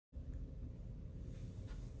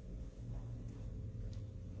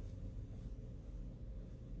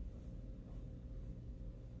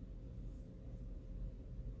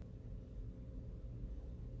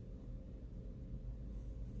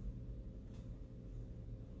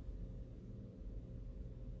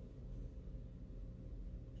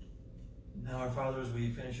Now, our Father, as we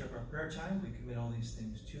finish up our prayer time, we commit all these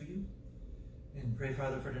things to you. And pray,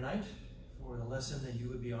 Father, for tonight, for the lesson that you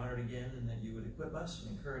would be honored again and that you would equip us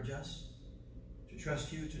and encourage us to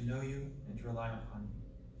trust you, to know you, and to rely upon you.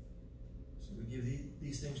 So we give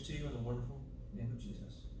these things to you in the wonderful name of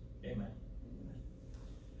Jesus. Amen.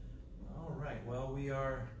 All right. Well, we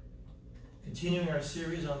are continuing our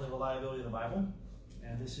series on the reliability of the Bible.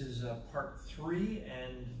 And this is part 3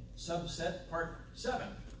 and subset part 7.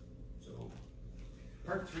 So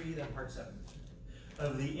part 3, then part 7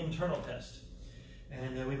 of the internal test.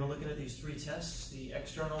 And we've been looking at these 3 tests, the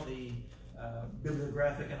external, the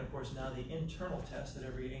bibliographic, and of course now the internal test that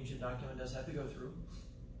every ancient document does have to go through.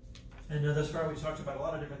 And thus far we've talked about a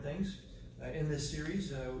lot of different things in this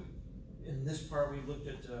series. In this part we've looked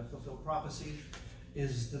at fulfilled prophecy.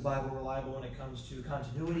 Is the Bible reliable when it comes to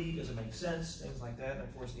continuity? Does it make sense? Things like that. And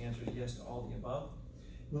of course the answer is yes to all the above.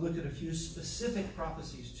 We looked at a few specific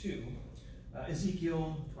prophecies too.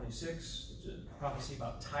 Ezekiel 26, a prophecy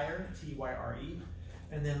about Tyre, T-Y-R-E.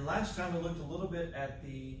 And then last time we looked a little bit at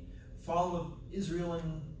the fall of Israel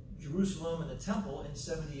and Jerusalem and the temple in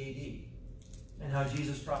 70 AD. And how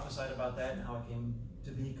Jesus prophesied about that and how it came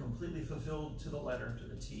to be completely fulfilled to the letter,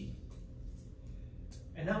 to the T.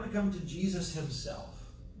 And now we come to Jesus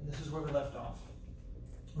himself. And this is where we left off.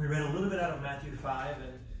 We read a little bit out of Matthew 5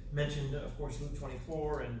 and mentioned, of course, Luke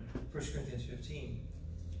 24 and 1 Corinthians 15.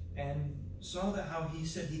 And saw that how he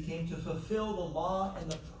said he came to fulfill the law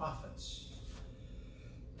and the prophets.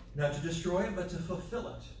 Not to destroy it, but to fulfill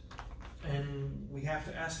it. And we have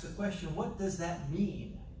to ask the question, what does that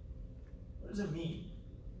mean? What does it mean?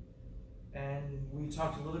 And we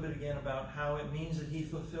talked a little bit again about how it means that he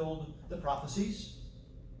fulfilled the prophecies,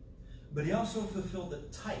 but he also fulfilled the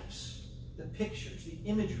types, the pictures, the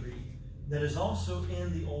imagery that is also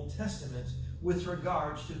in the Old Testament with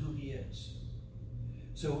regards to who he is.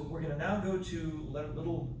 So we're going to now go to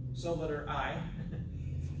little subletter I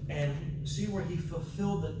and see where he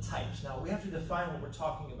fulfilled the types. Now we have to define what we're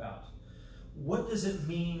talking about. What does it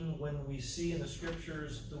mean when we see in the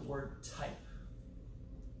scriptures the word type?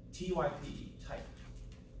 T-Y-P-E, type.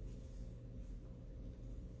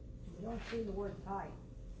 We don't see the word type.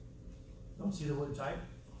 Don't see the word type?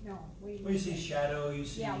 No. Well, you see shadow, you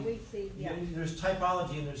see... Yeah, we see, yeah. There's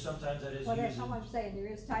typology, and there's sometimes that is well, used... Well, that's what I'm saying.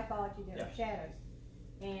 There is typology, there are shadows.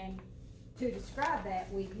 And to describe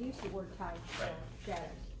that, we use the word type for shadows.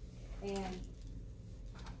 And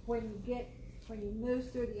when you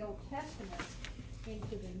move through the Old Testament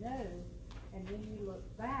into the New, and then you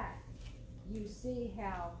look back, you see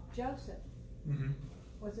how Joseph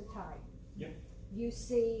was a type. Yep. You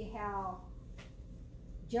see how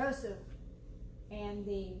Joseph and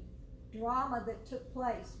the drama that took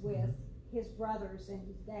place with his brothers and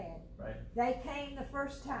his dad. Right. They came the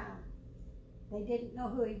first time. They didn't know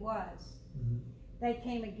who he was. They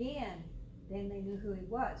came again, then they knew who he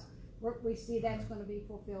was. We see that's going to be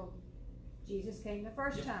fulfilled. Jesus came the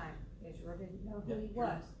first time. Israel didn't know who he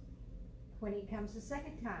was. When he comes the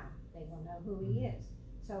second time, they will know who he is.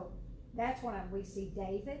 So that's when we see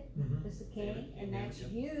David as the king, and that's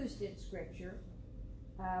used in Scripture.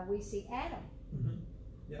 We see Adam.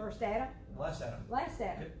 First Adam. Last Adam. Last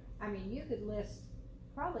Adam. I mean, you could list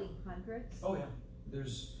probably hundreds. Oh yeah.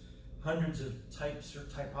 There's hundreds of types or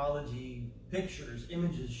typology, pictures,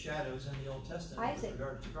 images, shadows in the Old Testament with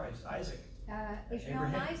regard to Christ. Isaac. Ishmael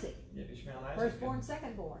and Isaac. Yeah, Ishmael and Isaac. Firstborn,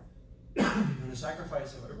 secondborn. And the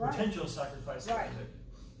sacrifice of it, potential sacrifice of Isaac.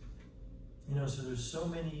 You know, so there's so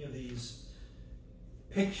many of these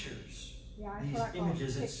pictures, these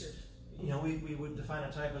images. It's, you know, we would define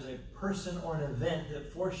a type as a person or an event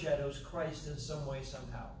that foreshadows Christ in some way,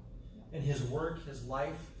 somehow. In his work, his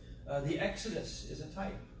life. The Exodus is a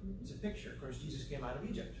type. It's a picture. Of course, Jesus came out of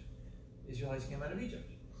Egypt. The Israelites came out of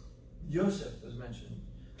Egypt. Joseph was mentioned.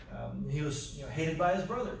 He was, hated by his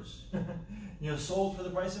brothers. Sold for the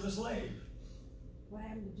price of a slave. What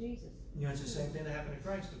happened to Jesus? It's the same thing that happened to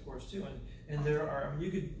Christ, of course, too. And there are, you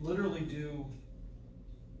could literally do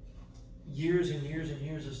years and years and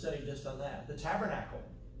years of study just on that. The tabernacle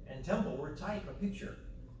and temple were a type, a picture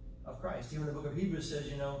of Christ. Even the book of Hebrews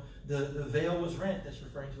says, the veil was rent. That's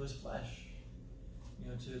referring to his flesh.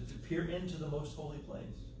 To peer into the most holy place.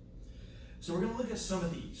 So we're going to look at some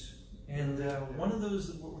of these. And one of those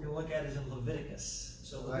that we're going to look at is in Leviticus.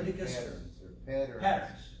 So Leviticus...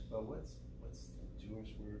 Patterns. But what's the Jewish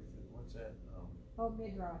word? What's that?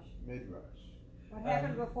 Midrash. Midrash. What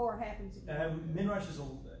happened before happens again. Midrash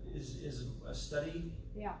is a study.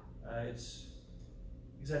 Yeah. It's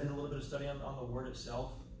because I did a little bit of study on the word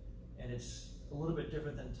itself, and it's a little bit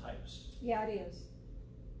different than types. Yeah, it is.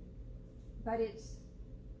 But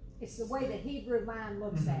it's the way the Hebrew mind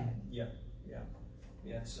looks at it. Yeah.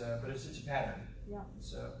 Yeah, but it's a pattern. Yeah.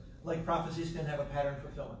 It's like prophecies can have a pattern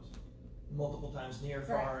fulfillment, multiple times, near,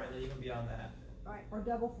 far, and then even beyond that. Right, or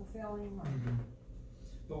double fulfilling. Or...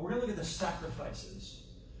 But we're going to look at the sacrifices.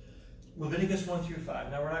 Leviticus 1 through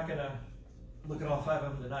 5. Now we're not going to look at all 5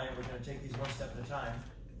 of them tonight. We're going to take these one step at a time.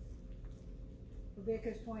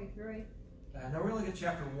 Leviticus 23. Now we're going to look at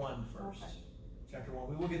chapter 1 first. Okay. Chapter 1.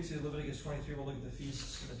 We will get to Leviticus 23. We'll look at the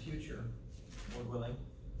feasts in the future, Lord willing.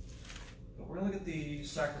 But we're going to look at the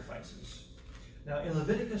sacrifices. Now in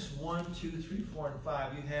Leviticus 1, 2, 3, 4, and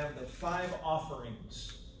 5, you have the 5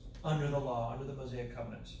 offerings under the law, under the Mosaic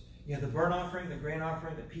covenant. You have the burnt offering, the grain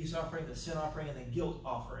offering, the peace offering, the sin offering, and the guilt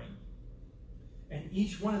offering. And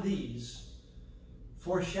each one of these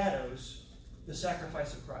foreshadows the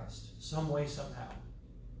sacrifice of Christ, some way, somehow.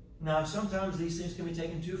 Now, sometimes these things can be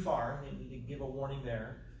taken too far, and you give a warning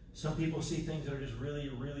there. Some people see things that are just really,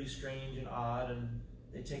 really strange and odd, and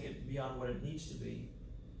they take it beyond what it needs to be.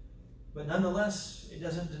 But nonetheless, it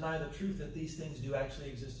doesn't deny the truth that these things do actually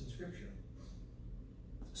exist in Scripture.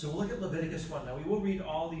 So we'll look at Leviticus 1. Now, we will read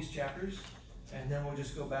all these chapters, and then we'll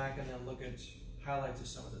just go back and then look at highlights of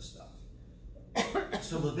some of this stuff.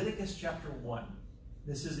 So Leviticus chapter 1.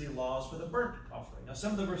 This is the laws for the burnt offering. Now,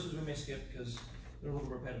 some of the verses we may skip because they're a little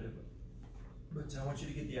repetitive, but I want you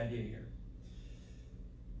to get the idea here.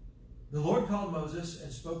 The Lord called Moses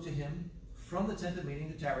and spoke to him from the tent of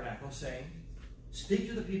meeting, the tabernacle, saying, "Speak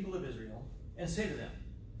to the people of Israel and say to them,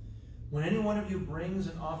 when any one of you brings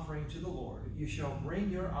an offering to the Lord, you shall bring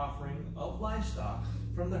your offering of livestock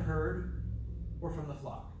from the herd or from the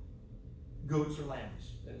flock, goats or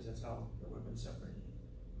lambs." That is, that's how it would have been separated,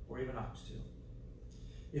 or even ox too.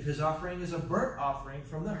 If his offering is a burnt offering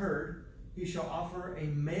from the herd, he shall offer a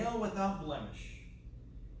male without blemish.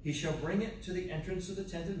 He shall bring it to the entrance of the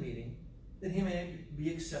tent of meeting, that he may be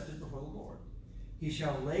accepted before the Lord. He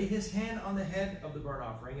shall lay his hand on the head of the burnt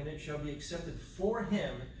offering, and it shall be accepted for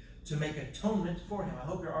him to make atonement for him. I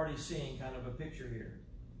hope you're already seeing kind of a picture here.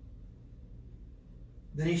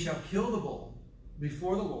 Then he shall kill the bull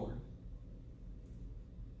before the Lord,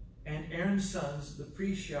 and Aaron's sons, the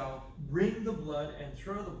priest, shall bring the blood and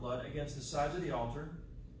throw the blood against the sides of the altar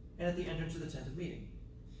and at the entrance of the tent of meeting.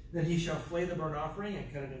 Then he shall flay the burnt offering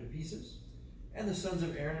and cut it into pieces, and the sons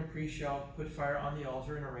of Aaron and priests shall put fire on the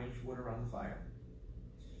altar and arrange wood around the fire.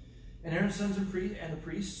 And Aaron's sons and the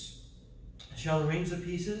priests shall arrange the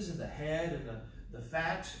pieces and the head and the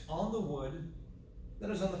fat on the wood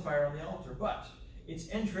that is on the fire on the altar, but its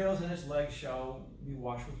entrails and its legs shall be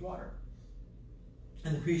washed with water.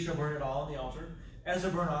 And the priest shall burn it all on the altar as a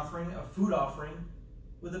burnt offering, a food offering,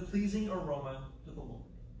 with a pleasing aroma to the Lord.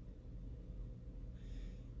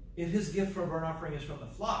 If his gift for a burnt offering is from the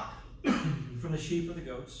flock, from the sheep or the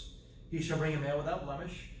goats, he shall bring a male without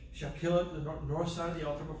blemish, shall kill it at the north side of the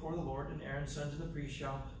altar before the Lord, and Aaron's sons and the priest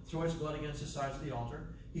shall throw its blood against the sides of the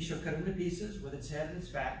altar. He shall cut it into pieces with its head and its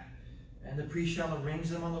fat, and the priest shall arrange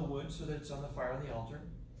them on the wood so that it's on the fire on the altar.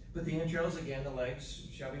 But the entrails, again, the legs,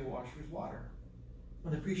 shall be washed with water.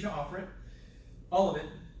 And the priest shall offer it, all of it,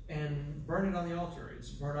 and burn it on the altar.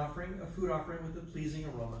 It's a burnt offering, a food offering with a pleasing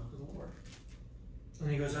aroma to the Lord. And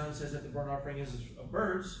he goes on and says that the burnt offering is of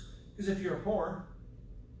birds, because if you're poor,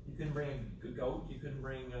 you couldn't bring a goat, you couldn't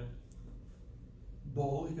bring a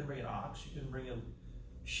bull, you couldn't bring an ox, you couldn't bring a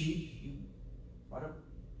sheep. You brought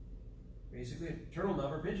basically a turtle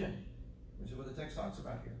dove or pigeon, which is what the text talks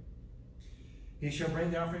about here. He shall bring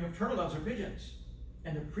the offering of turtle doves or pigeons,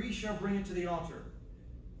 and the priest shall bring it to the altar,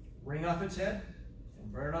 wring off its head,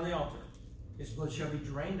 and burn it on the altar. Its blood shall be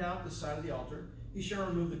drained out the side of the altar. He shall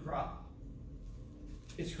remove its crop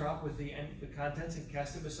with the contents, and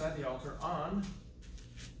cast it beside the altar on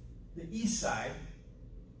the east side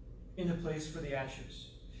in the place for the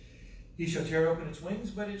ashes. He shall tear open its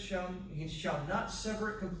wings, but he shall not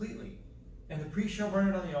sever it completely. And the priest shall burn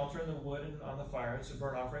it on the altar in the wood and on the fire. It's a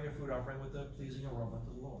burnt offering, a food offering with a pleasing aroma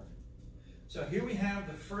to the Lord. So here we have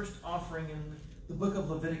the first offering in the book of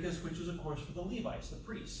Leviticus, which was, of course, for the Levites, the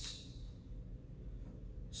priests.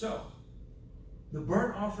 So, the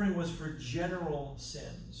burnt offering was for general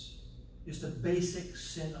sins, just a basic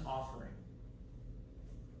sin offering.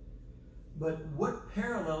 But what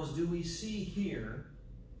parallels do we see here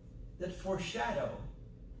that foreshadow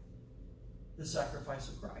the sacrifice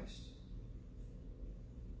of Christ?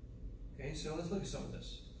 Okay, so let's look at some of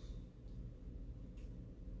this.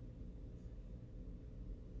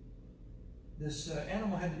 This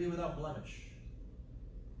animal had to be without blemish.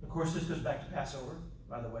 Of course, this goes back to Passover,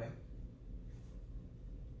 by the way.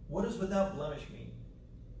 What does without blemish mean?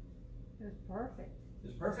 It was perfect.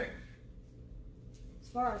 It's perfect.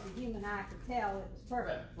 far as the human eye could tell, it was perfect.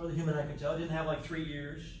 Right. Well, the human eye could tell. It didn't have like 3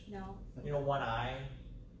 ears, No. one eye,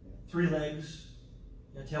 3 legs.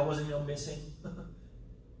 Tail wasn't, missing.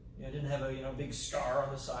 It didn't have a, big scar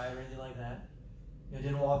on the side or anything like that. It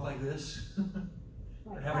didn't walk like this.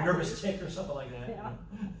 Or have a nervous tick or something like that.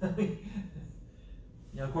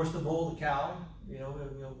 Yeah. Of course, the bull, the cow,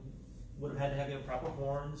 would have had to have proper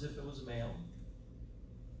horns if it was a male.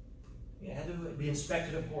 It had to be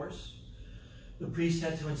inspected, of course. The priest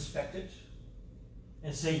had to inspect it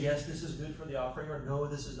and say, yes, this is good for the offering, or no,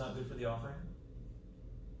 this is not good for the offering.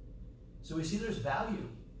 So we see there's value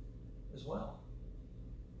as well.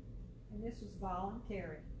 And this was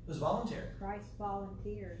voluntary. It was voluntary. Christ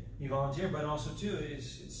volunteered. He volunteered, but also too,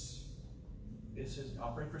 it's an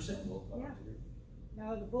offering for sin. Yeah.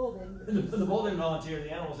 No, the bull didn't. The bull didn't volunteer.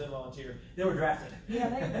 The animals didn't volunteer. They were drafted. Yeah,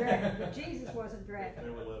 they were drafted, but Jesus wasn't drafted. They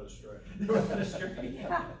were led astray. They were led astray.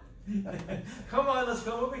 Yeah. Come on, let's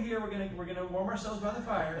go over here. We're gonna warm ourselves by the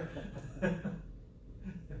fire.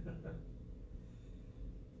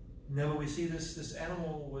 No, but we see this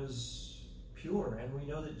animal was pure, and we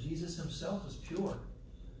know that Jesus himself is pure,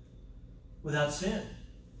 without sin.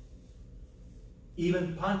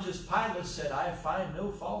 Even Pontius Pilate said, I find no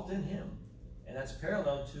fault in him. And that's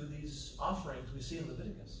parallel to these offerings we see in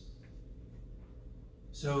Leviticus.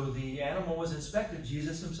 So the animal was inspected.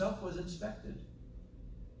 Jesus himself was inspected.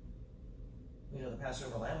 The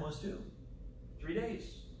Passover lamb was too. 3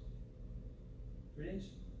 days. 3 days?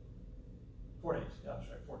 4 days. Yeah, that's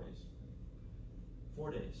right. 4 days.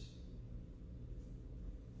 4 days.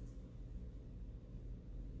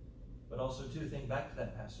 But also, too, think back to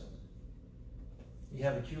that Passover. You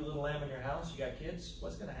have a cute little lamb in your house. You got kids.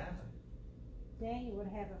 What's going to happen? Daniel would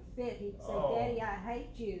have a fit. He'd say, Oh. Daddy, I hate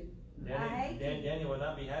you. I hate you. Daniel would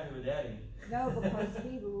not be happy with Daddy. No, because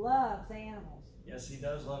he loves animals. Yes, he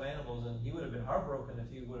does love animals, and he would have been heartbroken if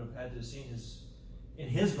he would have had to see in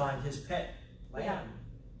his mind, his pet lamb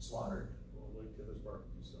slaughtered. Well, look at his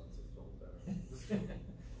barbecue sauce. It's all better.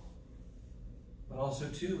 But also,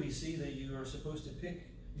 too, we see that you are supposed to pick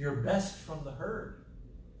your best from the herd.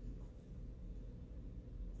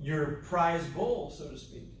 Your prize bull, so to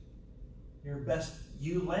speak. Your best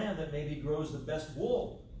ewe lamb that maybe grows the best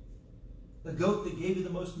wool. The goat that gave you the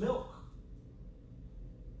most milk.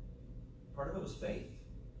 Part of it was faith.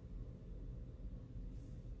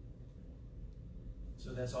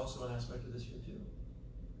 So that's also an aspect of this here too.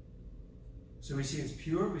 So we see it's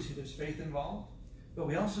pure, we see there's faith involved, but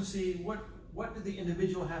we also see what did the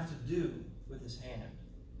individual have to do with his hand?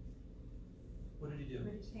 What did he do?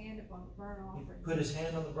 Put his hand upon the burnt He offering. put his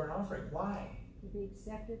hand on the burnt offering. Why? To be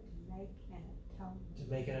accepted, to make an atonement. To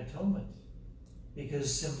make an atonement.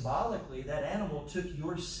 Because symbolically, that animal took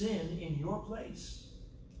your sin in your place.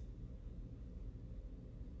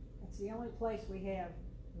 That's the only place we have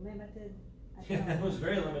limited That atonement. was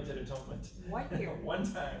very limited atonement. 1 year.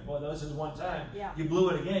 One time. Well, this is one time. Yeah. You blew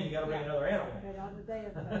it again, you got to bring Yeah. another animal. But on the Day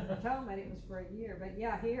of Atonement, it was for a year. But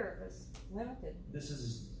yeah, here it was limited. This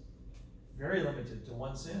is very limited to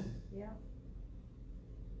one sin. Yeah.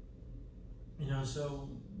 So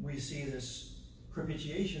we see this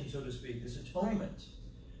propitiation, so to speak, this atonement,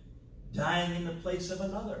 dying in the place of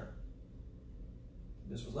another.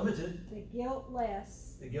 This was limited. The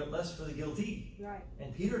guiltless. The guiltless for the guilty. Right.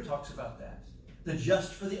 And Peter talks about that. The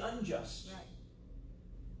just for the unjust. Right.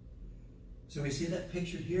 So we see that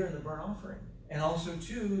pictured here in the burnt offering. And also,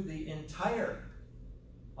 too, the entire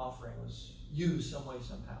offering was used some way,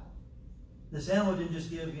 somehow. This animal didn't just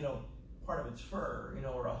give, part of its fur,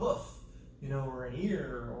 or a hoof, or an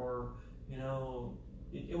ear, or,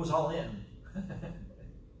 it was all in.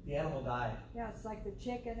 The animal died. Yeah, it's like the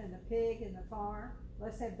chicken and the pig in the farm.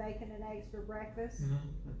 Let's have bacon and eggs for breakfast.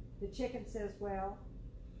 Mm-hmm. The chicken says, well,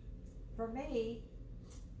 for me,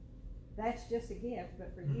 that's just a gift,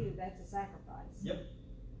 but for you, that's a sacrifice. Yep.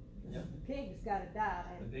 Yep. The pig's got to die.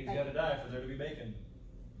 The pig's got to die for there to be bacon.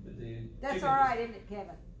 But the That's chicken all right, isn't it,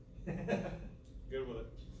 Kevin? Good with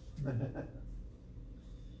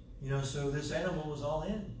it. So this animal was all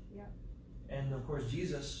in. Yeah. And of course,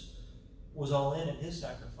 Jesus was all in his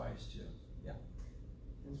sacrifice too. Yeah.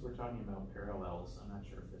 Since we're talking about parallels, I'm not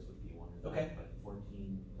sure if this would be one of them, Okay. but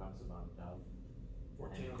 14 talks about dove.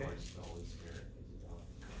 14, and of okay. course, the Holy Spirit is a dove,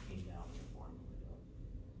 came down in the form of a dove.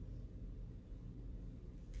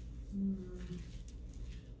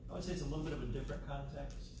 I would say it's a little bit of a different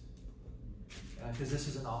context. Because this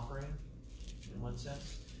is an offering in one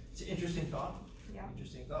sense. It's an interesting thought. Yeah.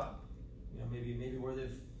 Interesting thought. Maybe worthy of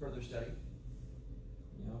further study.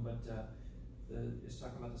 But it's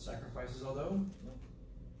talking about the sacrifices, although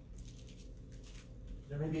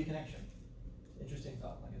there may be a connection. Interesting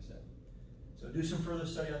thought, like I said. So do some further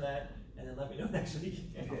study on that, and then let me know next week.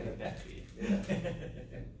 And I'll get back to you.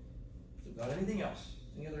 So, about anything else?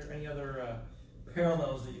 Any other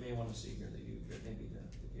parallels that you may want to see here that may be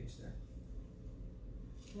the case there?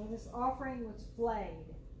 Well, this offering was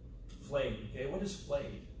flayed. Flayed. Okay, what is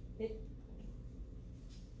flayed?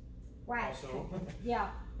 Whacked. Also,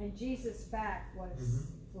 Yeah, and Jesus' back was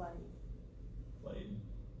flayed. flayed.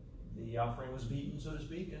 The offering was beaten, so to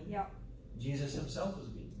speak, and Yep. Jesus himself was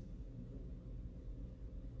beaten.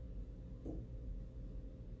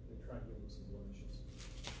 They're trying to give him some blemishes.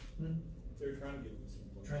 Hmm? They're trying to give him some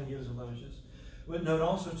blemishes. Trying to give us some blemishes. But note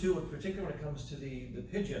also too, in particular when it comes to the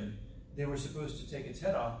pigeon, they were supposed to take its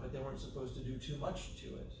head off, but they weren't supposed to do too much to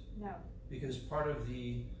it. No. Because part of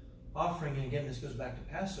the offering, and again this goes back to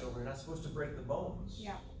Passover, you're not supposed to break the bones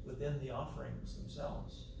within the offerings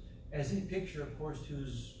themselves. As a picture, of course,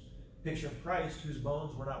 picture of Christ, whose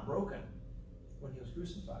bones were not broken when he was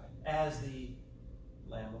crucified, as the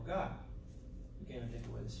Lamb of God, who came to take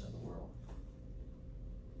away the sin of the world.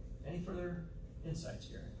 Any further insights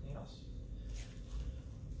here? Anything else?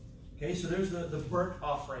 Okay, so there's the burnt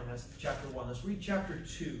offering. That's chapter 1. Let's read chapter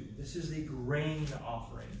 2. This is the grain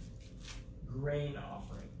offering. Grain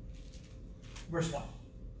offering. Verse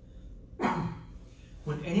 1.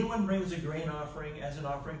 When anyone brings a grain offering as an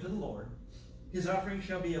offering to the Lord, his offering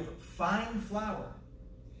shall be of fine flour.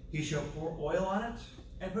 He shall pour oil on it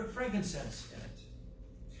and put frankincense in it.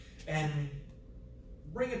 And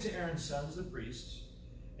bring it to Aaron's sons, the priests,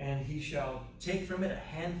 and he shall take from it a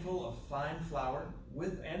handful of fine flour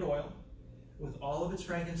and oil, with all of its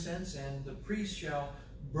frankincense, and the priest shall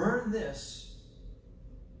burn this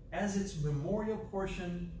as its memorial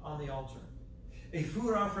portion on the altar, a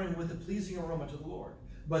food offering with a pleasing aroma to the Lord.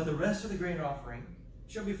 But the rest of the grain offering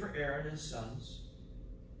shall be for Aaron and his sons.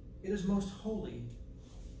 It is most holy.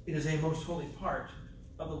 It is a most holy part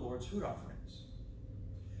of the Lord's food offerings.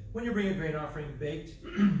 When you bring a grain offering baked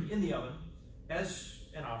in the oven as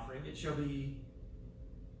an offering, it shall be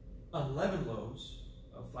unleavened loaves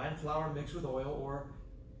of fine flour mixed with oil, or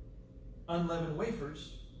unleavened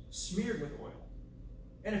wafers smeared with oil.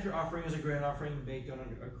 And if your offering is a grain offering baked on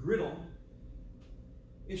a griddle,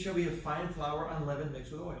 it shall be of fine flour unleavened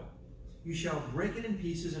mixed with oil. You shall break it in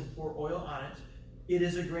pieces and pour oil on it. It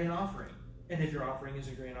is a grain offering. And if your offering is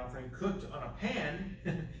a grain offering cooked on a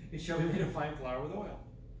pan, it shall be made of fine flour with oil.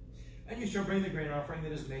 And you shall bring the grain offering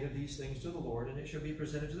that is made of these things to the Lord, and it shall be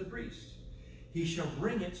presented to the priest. He shall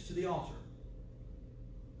bring it to the altar.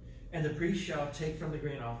 And the priest shall take from the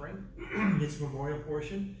grain offering its memorial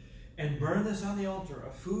portion, and burn this on the altar,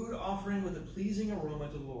 a food offering with a pleasing aroma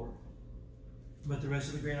to the Lord. But the rest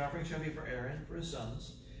of the grain offering shall be for Aaron, for his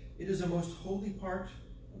sons. It is a most holy part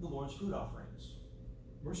of the Lord's food offerings.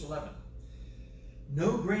 Verse 11.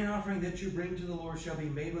 No grain offering that you bring to the Lord shall be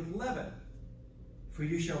made with leaven, for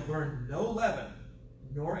you shall burn no leaven,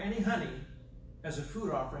 nor any honey, as a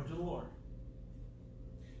food offering to the Lord.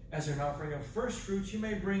 As an offering of first fruits you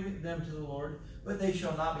may bring them to the Lord, but they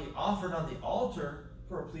shall not be offered on the altar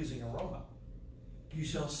for a pleasing aroma. You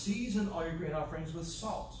shall season all your grain offerings with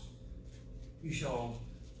salt. You shall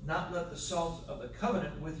not let the salt of the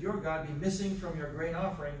covenant with your God be missing from your grain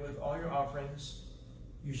offering. With all your offerings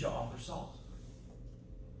you shall offer salt.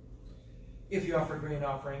 If you offer a grain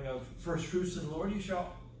offering of first fruits to the Lord, you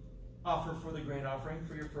shall offer for the grain offering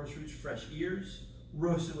for your first fruits fresh ears,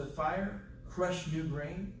 roasted with fire, crushed new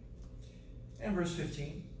grain. And verse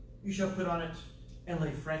 15, you shall put on it and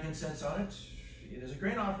lay frankincense on it. It is a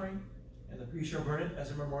grain offering, and the priest shall burn it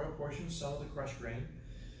as a memorial portion, some of the crushed grain,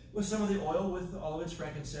 with some of the oil, with all of its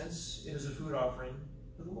frankincense. It is a food offering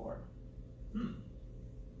to the Lord.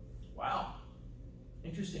 Wow.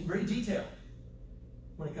 Interesting. Very detailed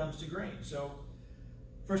when it comes to grain. So,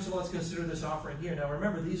 first of all, let's consider this offering here. Now,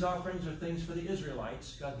 remember, these offerings are things for the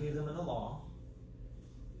Israelites. God gave them in the law.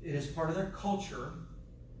 It is part of their culture,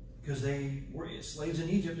 because they were slaves in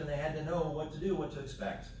Egypt and they had to know what to do, what to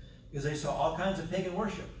expect, because they saw all kinds of pagan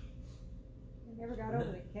worship. They never got over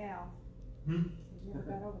the cow. They never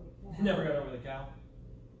got over the cow. They never got over the cow.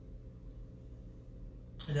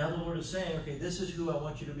 And now the Lord is saying, okay, this is who I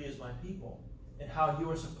want you to be as my people, and how you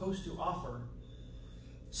are supposed to offer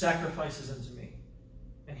sacrifices unto me.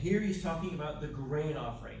 And here he's talking about the grain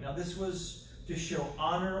offering. Now this was to show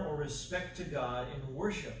honor or respect to God in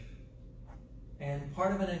worship, and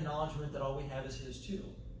part of an acknowledgement that all we have is his too.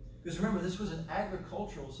 Because remember, this was an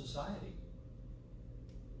agricultural society.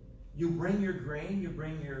 You bring your grain, you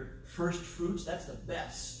bring your first fruits, that's the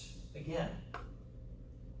best. Again,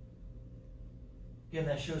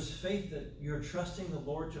 that shows faith that you're trusting the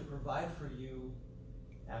Lord to provide for you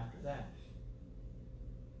after that.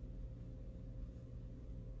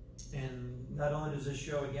 And not only does this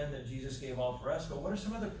show again that Jesus gave all for us, but what are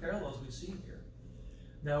some other parallels we see here?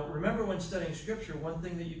 Now, remember when studying Scripture, one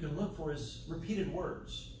thing that you can look for is repeated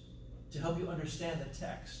words to help you understand the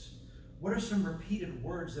text. What are some repeated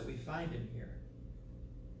words that we find in here?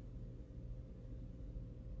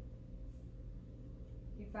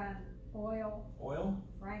 You find oil, Oil,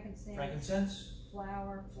 frankincense,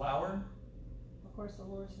 flour. flour. Of course, the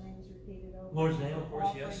Lord's name is repeated over. Lord's name, of course,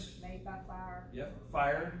 Offering yes. Made by fire. Yep.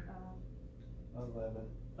 Fire, Unleavened.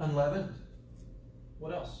 unleavened.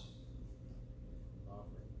 What else?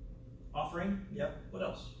 Offering. Offering. Yep. What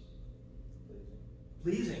else? Pleasing.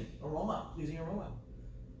 Pleasing aroma. Pleasing aroma.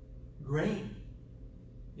 Grain.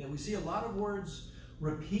 Yeah, we see a lot of words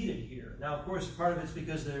repeated here. Now, of course, part of it's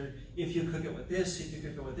because they're, if you cook it with this, if you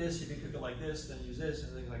cook it with this, if you cook it like this, then use this,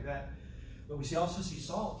 and things like that. But we also see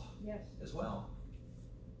salt as well.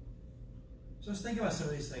 So let's think about some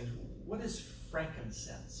of these things. What is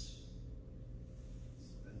frankincense?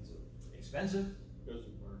 Expensive. Goes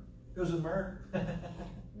with myrrh. Goes with myrrh.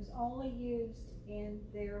 It was only used in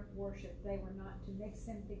their worship. They were not to mix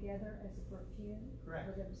them together as a perfume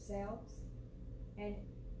for themselves. And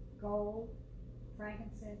gold,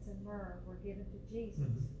 frankincense, and myrrh were given to Jesus.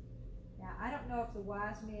 Now, I don't know if the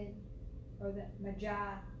wise men or the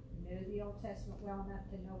Magi knew the Old Testament well enough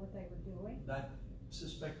to know what they were doing. I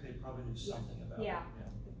suspect they probably knew something about it. Yeah.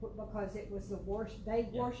 Because it was the worship, they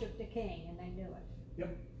worshipped the king and they knew it.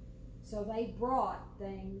 Yep. So they brought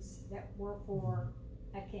things that were for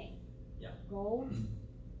a king. Yeah. Gold,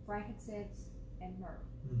 frankincense, and myrrh.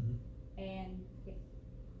 And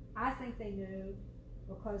I think they knew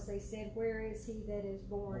because they said, "Where is he that is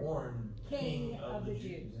born King of the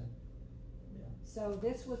Jews?" Yeah. So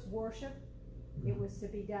this was worship. It was to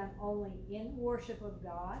be done only in worship of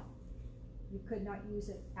God. You could not use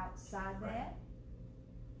it outside that.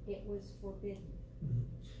 It was forbidden.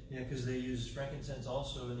 Yeah, because they used frankincense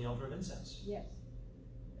also in the altar of incense. Yes.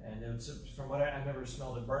 And it's, from what I've never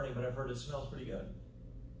smelled it burning, but I've heard it smells pretty good.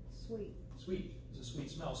 Sweet. Sweet. It's a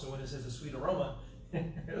sweet smell. So when it says a sweet aroma,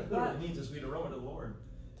 it literally means a sweet aroma to the Lord.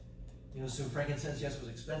 You know, so frankincense, yes, was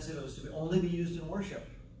expensive. It was to only be used in worship.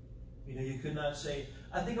 You know, you could not say,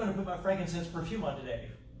 "I think I'm going to put my frankincense perfume on today."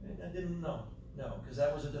 I didn't know. No, because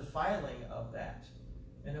that was a defiling of that.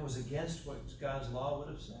 And it was against what God's law would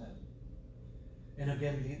have said. And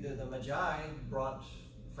again, the Magi brought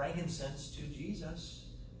frankincense to Jesus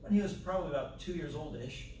when he was probably about 2 years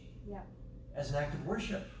old-ish. Yeah. As an act of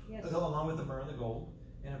worship, yes. Along with the myrrh and the gold.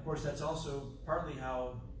 And of course, that's also partly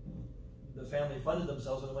how the family funded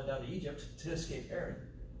themselves when they went down to Egypt to escape Herod.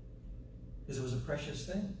 Because it was a precious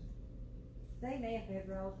thing. They may have had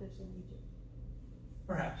relatives in Egypt.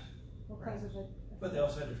 Perhaps. Because of it. But they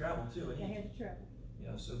also had to travel too. They had to travel. You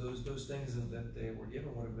know, so those things that they were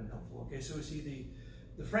given would have been helpful. Okay, so we see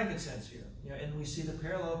the frankincense here. You know, and we see the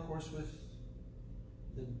parallel, of course, with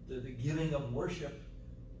the giving of worship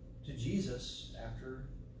to Jesus after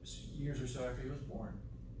years or so after he was born.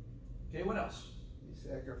 Okay, what else? These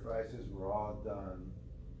sacrifices were all done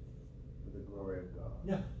for the glory of God.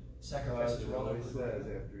 Yeah, sacrifices were all done for the glory of God. It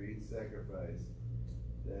always says after each sacrifice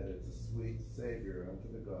that it's a sweet Savior unto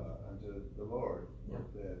the Lord. Yeah.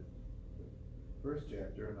 That the first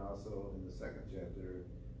chapter and also in the second chapter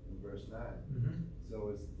in verse 9. So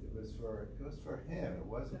it was for him. It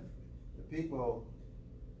wasn't the people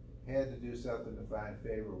had to do something to find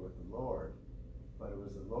favor with the Lord, but it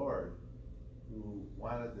was the Lord who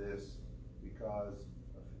wanted this because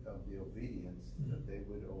of the obedience that they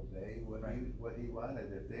would obey what he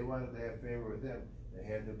wanted. If they wanted to have favor with him, they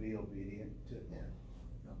had to be obedient to him.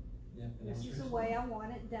 Yeah, this is the way I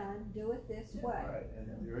want it done. Do it this way. Right,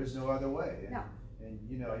 and there is no other way. And, no. And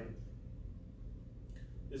you know,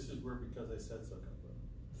 this is where because I said so come from.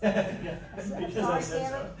 Yeah, because I said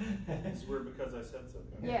so. This is where because I said so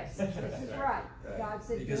come from. Yes, this is right. God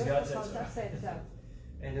said because do it God because said so. I said so.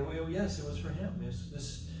 And yes, it was for him.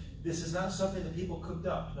 This is not something that people cooked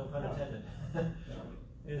up, no pun intended.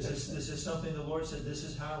 This is something the Lord said, this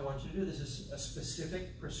is how I want you to do. This is a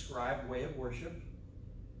specific prescribed way of worship.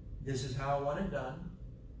 This is how I want it done.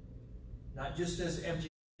 Not just as empty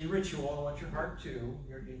ritual, I want your heart too,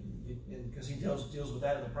 because he deals with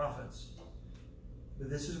that in the prophets.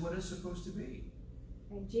 But this is what it's supposed to be.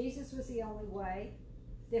 And Jesus was the only way.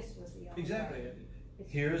 This was the only Exactly. way.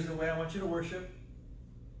 Here's the way I want you to worship.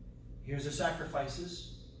 Here's the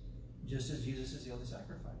sacrifices, just as Jesus is the only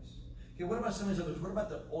sacrifice. Okay, what about some of these others? What about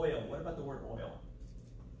the oil? What about the word oil?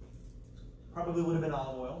 Probably would have been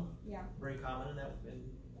olive oil. Yeah. Very common in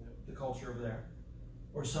the culture over there.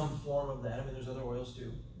 Or some form of that. I mean, there's other oils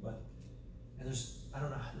too. And there's I don't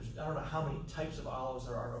know how many types of olives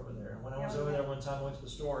there are over there. When I was over there one time, I went to the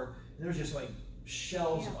store, and there was just like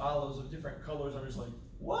shelves of olives of different colors. I'm just like,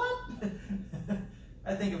 what?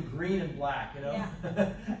 I think of green and black, you know?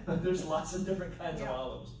 Yeah. There's lots of different kinds of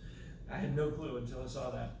olives. I had no clue until I saw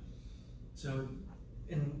that. So,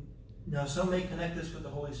 now some may connect this with the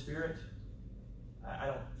Holy Spirit. I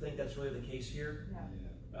don't think that's really the case here.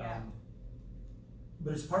 No.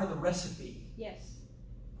 But it's part of the recipe. Yes.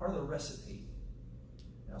 Part of the recipe.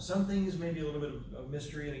 Now, some things may be a little bit of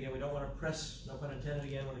mystery, and again, we don't want to press, no pun intended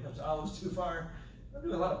again, when it comes to olives too far. I'm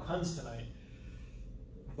doing a lot of puns tonight.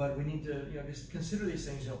 But we need to, just consider these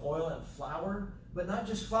things, oil and flour, but not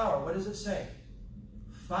just flour. What does it say?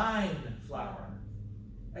 Fine flour.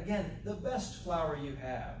 Again, the best flour you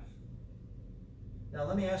have. Now,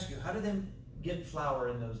 let me ask you, how did they get flour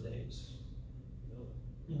in those days?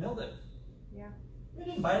 You milled it. Yeah. You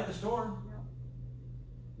didn't buy it at the store.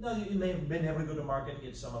 No. No, you may have been able to go to market and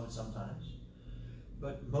get some of it sometimes.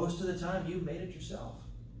 But most of the time, you made it yourself.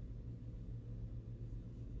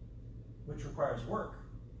 Which requires work.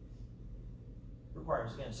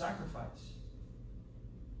 Requires, again, sacrifice.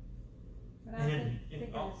 When I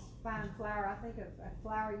think of fine flour, I think of a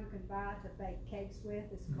flour you can buy to bake cakes with.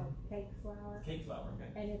 It's called cake flour. Cake flour,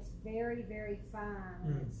 okay. And it's very, very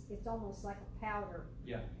fine. It's almost like a powder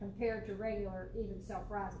compared to regular, even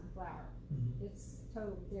self-rising flour. It's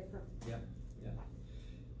totally different. Yeah.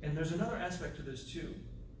 And there's another aspect to this too.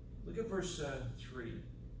 Look at verse 3.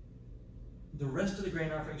 The rest of the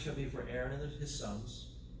grain offering shall be for Aaron and his sons.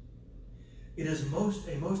 It is a most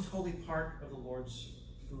holy part of the Lord's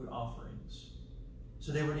food offerings.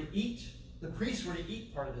 So they were to eat, the priests were to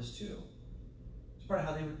eat part of this too. It's part of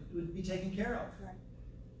how they would be taken care of. Right.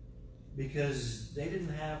 Because they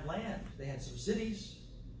didn't have land. They had some cities,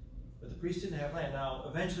 but the priests didn't have land. Now,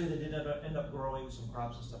 eventually they did end up growing some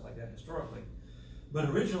crops and stuff like that historically. But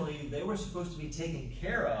originally, they were supposed to be taken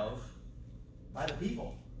care of by the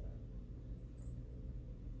people.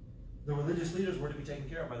 The religious leaders were to be taken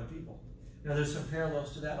care of by the people. Now, there's some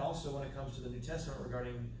parallels to that also when it comes to the New Testament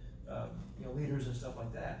regarding leaders and stuff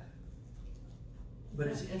like that. But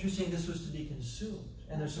it's interesting this was to be consumed.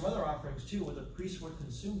 And there's some other offerings too where the priests would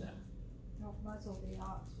consume them. Don't muzzle the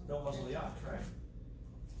ox. Don't muzzle the ox, right?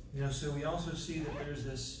 So we also see that there's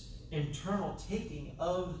this internal taking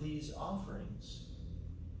of these offerings.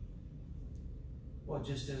 Well,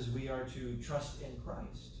 just as we are to trust in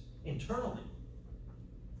Christ internally.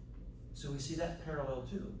 So we see that parallel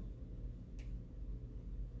too.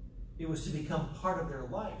 It was to become part of their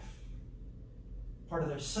life, part of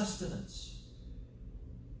their sustenance.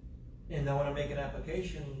 And I want to make an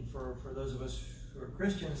application for those of us who are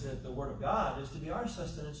Christians that the Word of God is to be our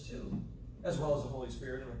sustenance too, as well as the Holy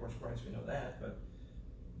Spirit, and of course Christ, we know that, but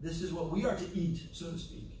this is what we are to eat, so to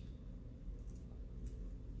speak.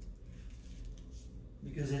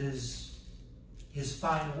 Because it is His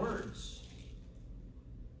fine words,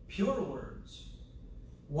 pure words,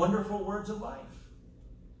 wonderful words of life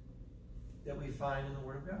that we find in the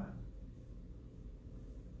Word of God.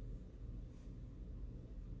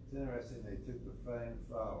 It's interesting, they took the fine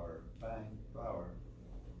flour.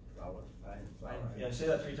 Yeah, say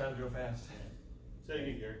that 3 times real fast. Say it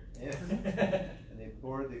again, Gary. Yeah. And they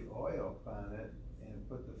poured the oil upon it and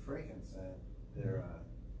put the frankincense thereon.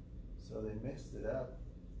 So they mixed it up.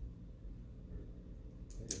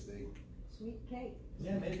 Made a big Sweet cake.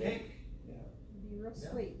 Yeah, made a cake. Yeah. It'd be real Yeah.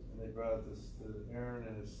 sweet. And they brought this to Aaron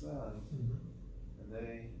and his sons, and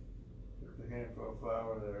they took the handful of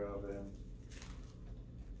flour thereof and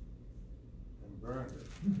burned it.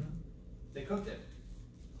 They cooked it.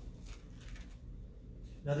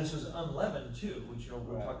 Now this was unleavened too, which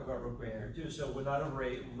we'll talk about real quick here too. So it would not have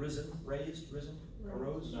arose? It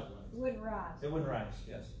wouldn't rise. It wouldn't rise,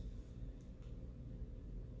 yes.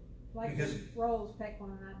 Like Because- the rolls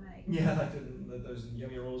Peckman and I make. Yeah, like those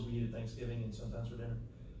yummy rolls we eat at Thanksgiving and sometimes for dinner.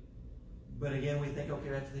 But again, we think, okay,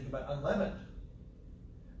 we have to think about unleavened.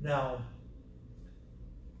 Now,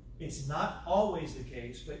 it's not always the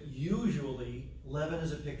case, but usually leaven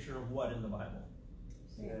is a picture of what in the Bible?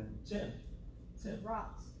 Sin. It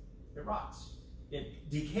rots. It rots. It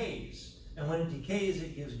decays. And when it decays,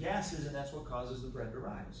 it gives gases, and that's what causes the bread to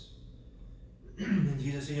rise. And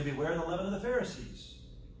Jesus said, beware of the leaven of the Pharisees.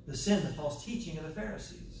 The sin, the false teaching of the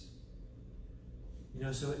Pharisees.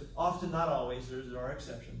 So often, not always, there are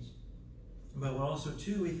exceptions. But also,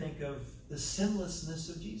 too, we think of the sinlessness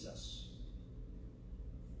of Jesus.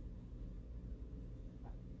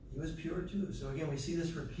 He was pure, too. So again, we see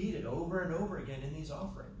this repeated over and over again in these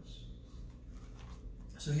offerings.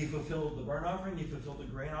 So he fulfilled the burnt offering, he fulfilled the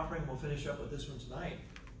grain offering. We'll finish up with this one tonight.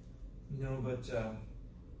 But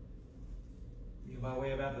by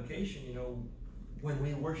way of application, when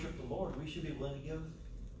we worship the Lord, we should be willing to give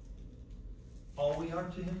all we are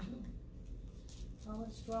to Him too.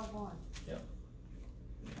 Romans 12:1. Yep.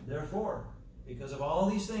 Therefore, because of all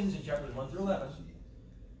these things in chapters 1 through 11,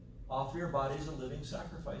 offer your bodies a living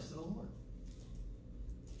sacrifice to the Lord.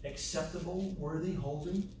 Acceptable, worthy,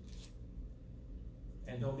 holy,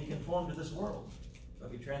 and don't be conformed to this world,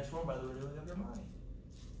 but be transformed by the renewing of your mind.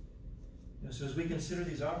 So as we consider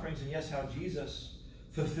these offerings, and yes, how Jesus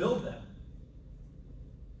fulfilled them,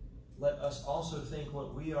 let us also think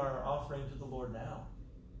what we are offering to the Lord now.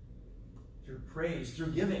 Through praise,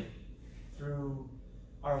 through giving, through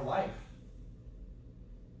our life.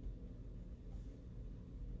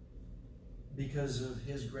 Because of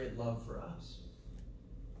His great love for us.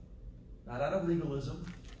 Not out of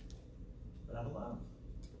legalism, but out of love.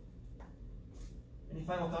 Any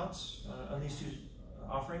final thoughts on these two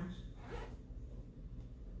offerings?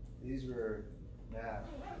 These were not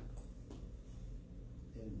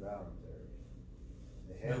involuntary.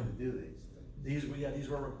 They had to do these things. These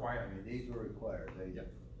were required. These were required.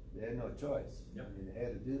 Yep. They had no choice. Yep. They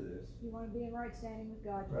had to do this. If you want to be in right standing with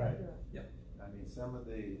God, you Right. have to do it. Yep. Some of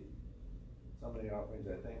the offerings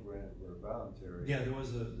I think were voluntary. Yeah, there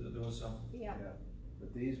was some. Yeah.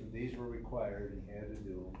 But these were required, and he had to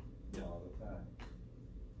do them Yeah. all the time.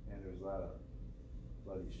 And there was a lot of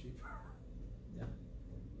bloody sheep. Yeah.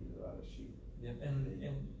 A lot of sheep. Yep.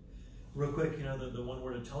 And real quick, the one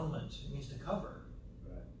word atonement, it means to cover.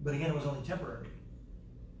 Right. But again, it was only temporary.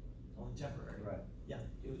 Only temporary. Right. Yeah.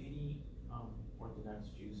 Do any Orthodox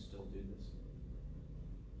Jews still do this?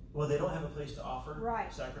 Well, they don't have a place to offer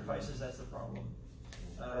Right. sacrifices. That's the problem.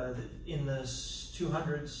 In the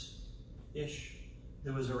 200s-ish,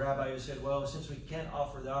 there was a rabbi who said, well, since we can't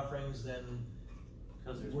offer the offerings, then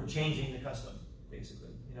we're changing the custom,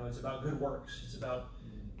 basically. It's about good works. It's about,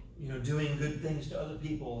 doing good things to other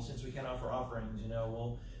people since we can't offer offerings.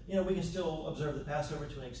 We can still observe the Passover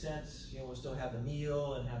to an extent. We'll still have the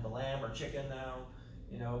meal and have the lamb or chicken now,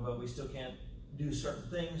 but we still can't do certain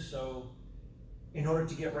things. So in order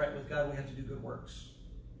to get right with God, we have to do good works.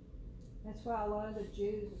 That's why a lot of the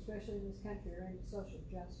Jews, especially in this country, are into social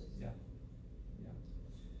justice. Yeah.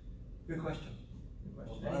 Good question. Good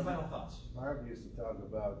question. Well, Any final thoughts? Marv used to talk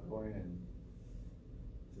about going and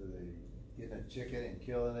getting a chicken and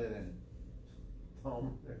killing it and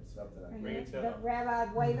home or something like And that. then the rabbi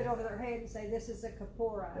would wave it over their head and say, this is a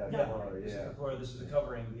kapora. Yeah. This is the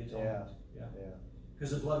covering, the atonement. Yeah.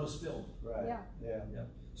 Because the blood was spilled. Right. Yeah.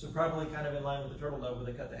 So probably kind of in line with the turtle dove, where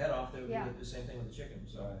they cut the head off, they would Yeah. do the same thing with the chicken.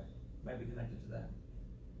 So Right. might be connected to that.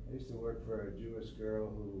 I used to work for a Jewish girl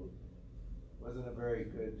who wasn't a very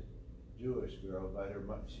good Jewish girl,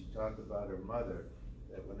 but she talked about her mother,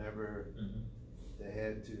 that whenever they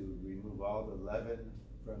had to remove all the leaven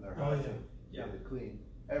from their house, she had to clean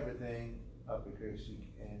everything up because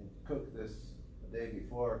and cook this the day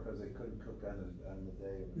before because they couldn't cook on the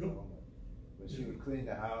day of atonement. But she would clean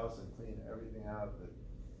the house and clean everything out,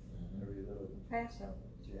 every little Passover.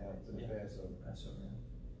 to the Passover. Passover.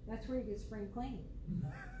 That's where you get spring clean.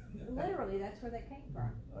 Literally, that's where that came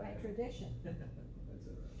from, that tradition. That's it.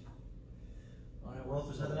 All right. Well, if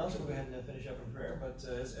there's nothing else, we'll go ahead and finish up in prayer. But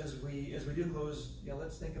as we do close,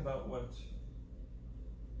 let's think about what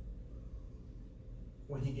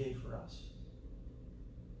He gave for us,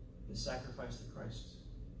 the sacrifice that Christ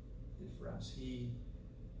did for us. He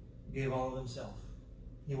gave all of Himself.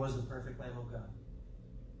 He was the perfect Lamb of God.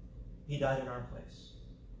 He died in our place,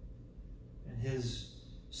 and His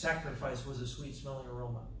sacrifice was a sweet-smelling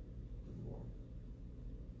aroma to the Lord.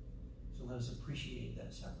 So let us appreciate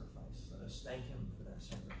that sacrifice. Let us thank Him for that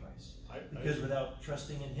sacrifice. Because without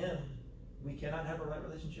trusting in Him, we cannot have a right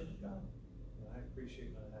relationship with God. I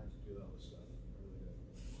appreciate not having to do all this stuff. I really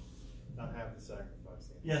do. Not have to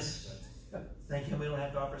sacrifice. Yes. Thank Him we don't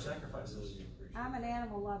have to offer sacrifices. I'm an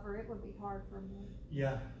animal lover. It would be hard for me.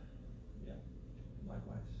 Yeah.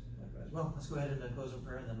 Likewise. Well, let's go ahead and close in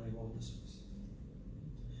prayer, and then we will dismiss.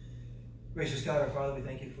 Gracious God, our Father, we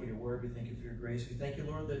thank You for Your word. We thank You for Your grace. We thank You,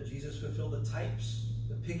 Lord, that Jesus fulfilled the types,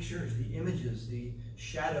 the pictures, the images, the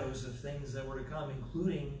shadows of things that were to come,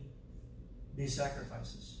 including these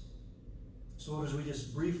sacrifices. So, Lord, as we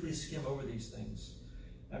just briefly skim over these things,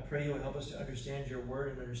 I pray You will help us to understand Your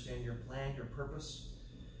word and understand Your plan, Your purpose,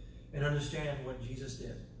 and understand what Jesus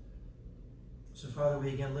did. So, Father,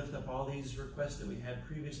 we again lift up all these requests that we had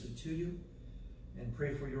previously to You, and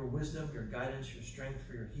pray for Your wisdom, Your guidance, Your strength,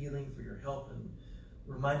 for Your healing, for Your help, and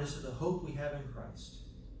remind us of the hope we have in Christ.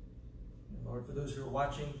 And Lord, for those who are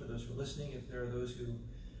watching, for those who are listening, if there are those who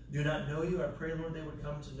do not know You, I pray, Lord, they would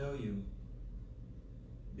come to know You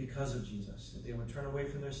because of Jesus, that they would turn away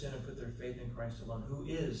from their sin and put their faith in Christ alone, who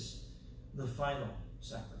is the final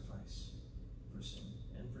sacrifice for sin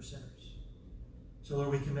and for sinners. So Lord,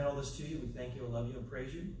 we commit all this to you. We thank you and love you and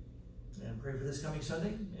praise you. And pray for this coming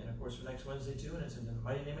Sunday, and of course for next Wednesday too. And it's in the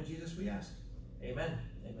mighty name of Jesus we ask. Amen.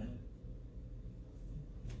 Amen.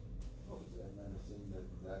 What was that medicine that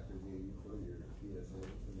the doctor gave you for your PSA?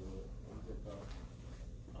 For the, what's it called?